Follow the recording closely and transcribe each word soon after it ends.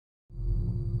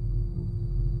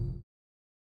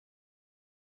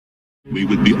We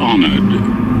would be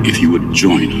honored if you would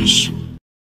join us.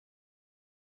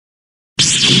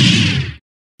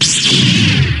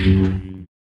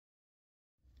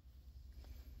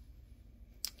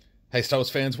 Hey Star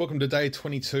Wars fans, welcome to day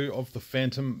 22 of the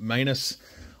Phantom Maynace.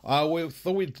 We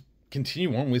thought we'd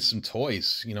continue on with some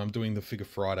toys. You know, I'm doing the Figure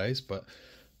Fridays, but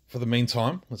for the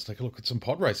meantime, let's take a look at some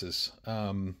Podracers.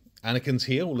 Anakin's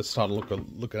here. Well, let's start a look at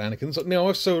Anakin's. Now,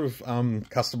 I've sort of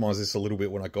customized this a little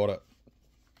bit when I got it.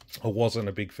 I wasn't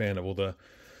a big fan of all the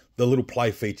little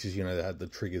play features, you know, they had the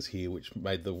triggers here, which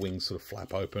made the wings sort of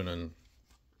flap open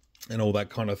and all that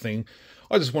kind of thing.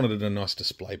 I just wanted a nice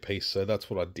display piece, so that's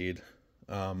what I did.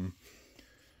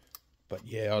 But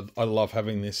yeah, I love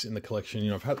having this in the collection. You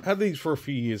know, I've had these for a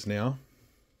few years now.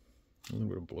 A little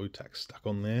bit of blue tack stuck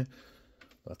on there.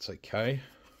 That's okay.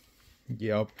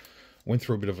 Yeah, I went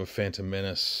through a bit of a Phantom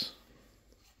Menace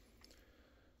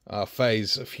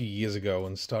phase a few years ago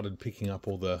and started picking up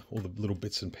all the little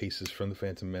bits and pieces from the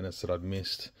Phantom Menace that I'd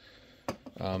missed.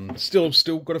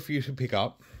 Still got a few to pick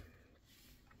up.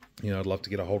 You know, I'd love to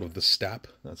get a hold of the Stap.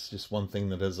 That's just one thing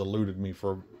that has eluded me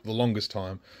for the longest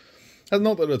time. And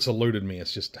not that it's eluded me, it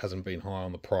just hasn't been high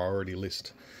on the priority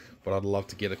list. But I'd love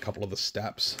to get a couple of the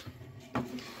Staps.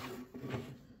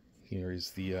 Here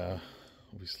is the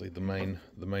obviously the main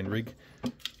rig.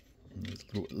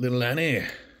 Little Annie.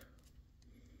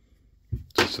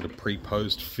 Just sort of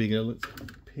pre-posed figure. Let's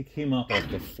pick him up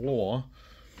off the floor.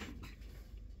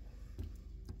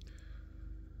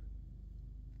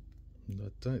 I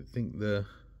don't think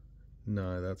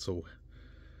no, that's all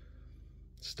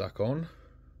stuck on.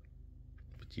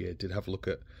 But yeah, did have a look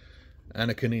at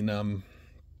Anakin in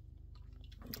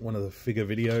one of the Figure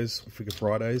videos, Figure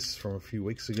Fridays from a few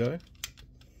weeks ago.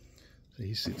 So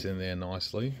he sits in there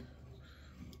nicely.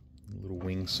 Little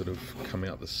wings sort of come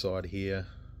out the side here.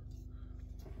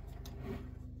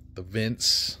 The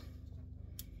vents.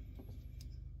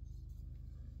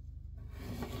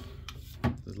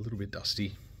 It's a little bit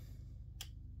dusty.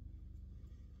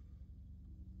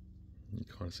 You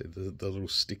kind of see the little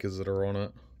stickers that are on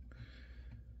it.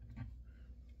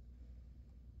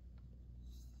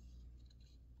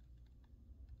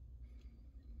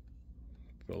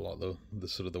 Got a lot of the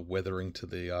sort of the weathering to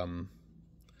the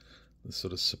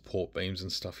sort of support beams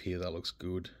and stuff here. That looks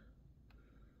good.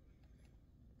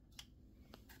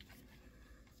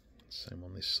 Same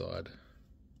on this side.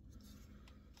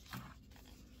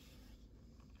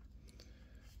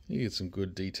 You get some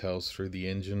good details through the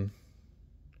engine.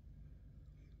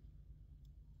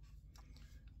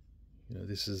 You know,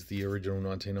 this is the original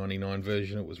 1999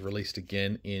 version. It was released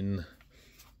again in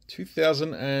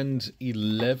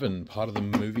 2011, part of the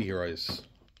Movie Heroes,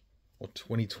 or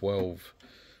 2012,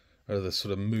 out of the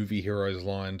sort of Movie Heroes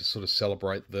line to sort of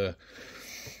celebrate the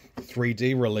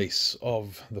 3D release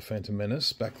of the Phantom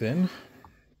Menace back then.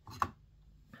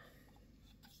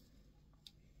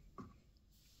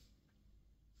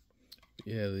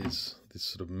 Yeah, there's this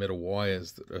sort of metal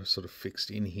wires that are sort of fixed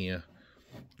in here.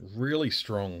 Really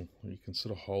strong. You can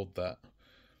sort of hold that.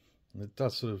 And it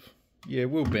does sort of, yeah, it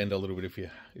will bend a little bit if you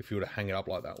were to hang it up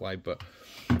like that way, but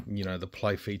you know, the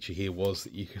play feature here was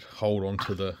that you could hold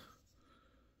onto you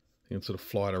can sort of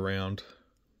fly it around.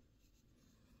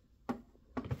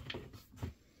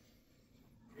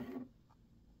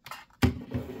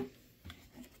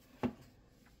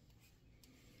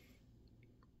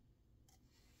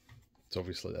 So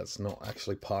obviously that's not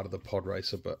actually part of the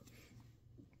Podracer, but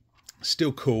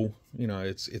still cool. You know,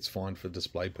 it's fine for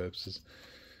display purposes.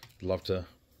 I'd love to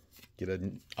get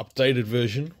an updated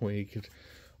version where you could,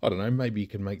 I don't know, maybe you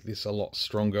could make this a lot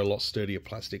stronger, a lot sturdier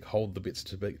plastic, hold the bits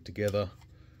together.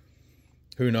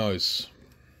 Who knows?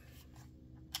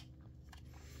 I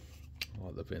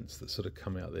like the vents that sort of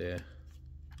come out there.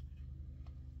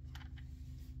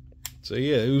 So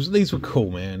yeah, these were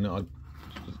cool, man. I'm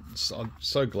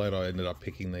so glad I ended up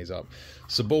picking these up.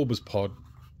 Sebulbas pod,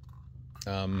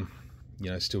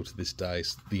 you know, still to this day,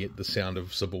 the sound of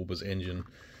Sebulbas engine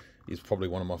is probably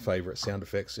one of my favourite sound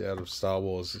effects out of Star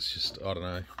Wars. It's just, I don't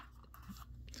know,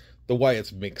 the way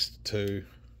it's mixed too.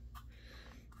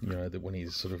 You know, that when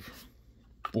he's sort of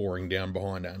boring down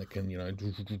behind Anakin, you know,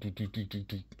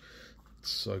 it's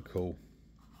so cool.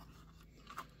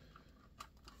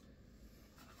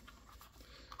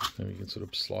 And you can sort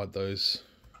of slide those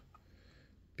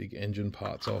big engine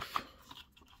parts off.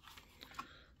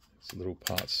 It's little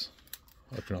parts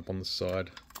open up on the side.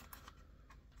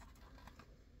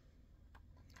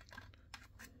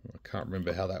 I can't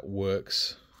remember how that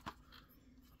works.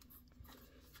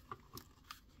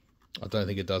 I don't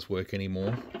think it does work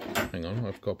anymore. Hang on,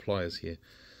 I've got pliers here.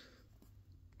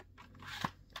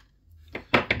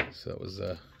 So that was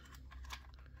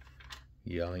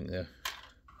Yeah, I think they're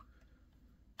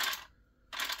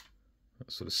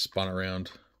sort of spun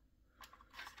around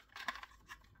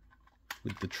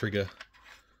with the trigger.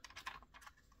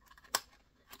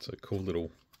 It's a cool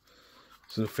little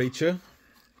sort of feature.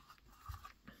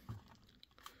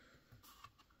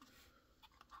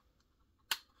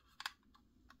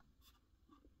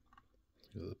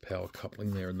 The power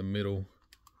coupling there in the middle.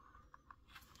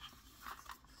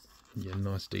 Yeah,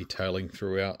 nice detailing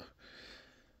throughout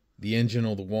the engine,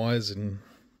 all the wires and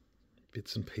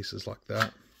bits and pieces like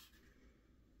that.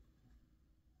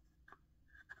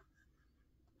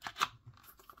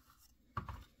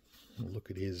 Look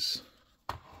at his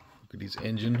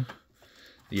engine.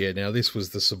 Yeah, now this was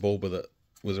the Sebulba that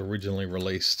was originally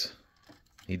released.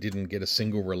 He didn't get a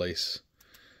single release.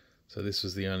 So this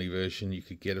was the only version you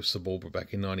could get of Sebulba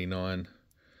back in '99.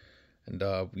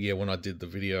 And yeah, when I did the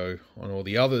video on all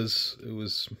the others, it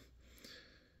was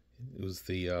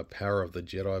the Power of the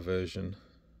Jedi version.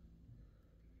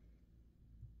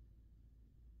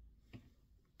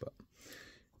 But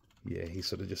yeah, he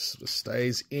sort of just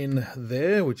stays in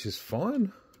there, which is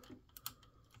fine.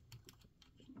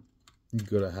 You've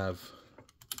got to have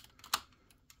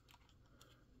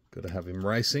him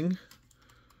racing.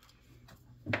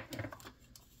 But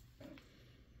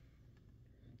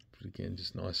again,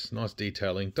 just nice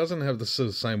detailing. Doesn't have the sort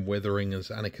of same weathering as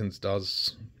Anakin's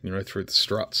does, you know, through the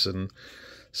struts and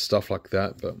stuff like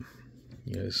that. But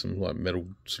you know, some like metal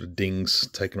sort of dings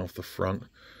taken off the front.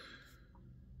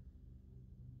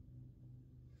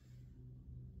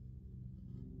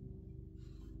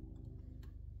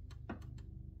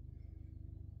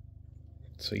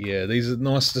 So yeah, these are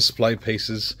nice display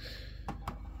pieces.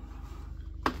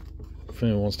 If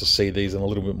anyone wants to see these in a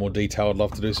little bit more detail, I'd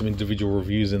love to do some individual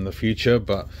reviews in the future,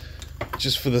 but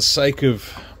just for the sake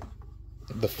of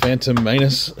the Phantom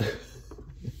Maynace,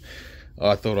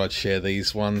 I thought I'd share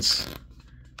these ones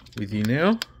with you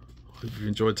now. Hope you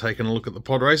enjoyed taking a look at the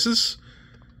Podracers.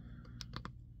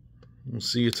 We'll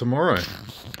see you tomorrow.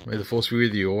 May the Force be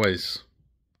with you always.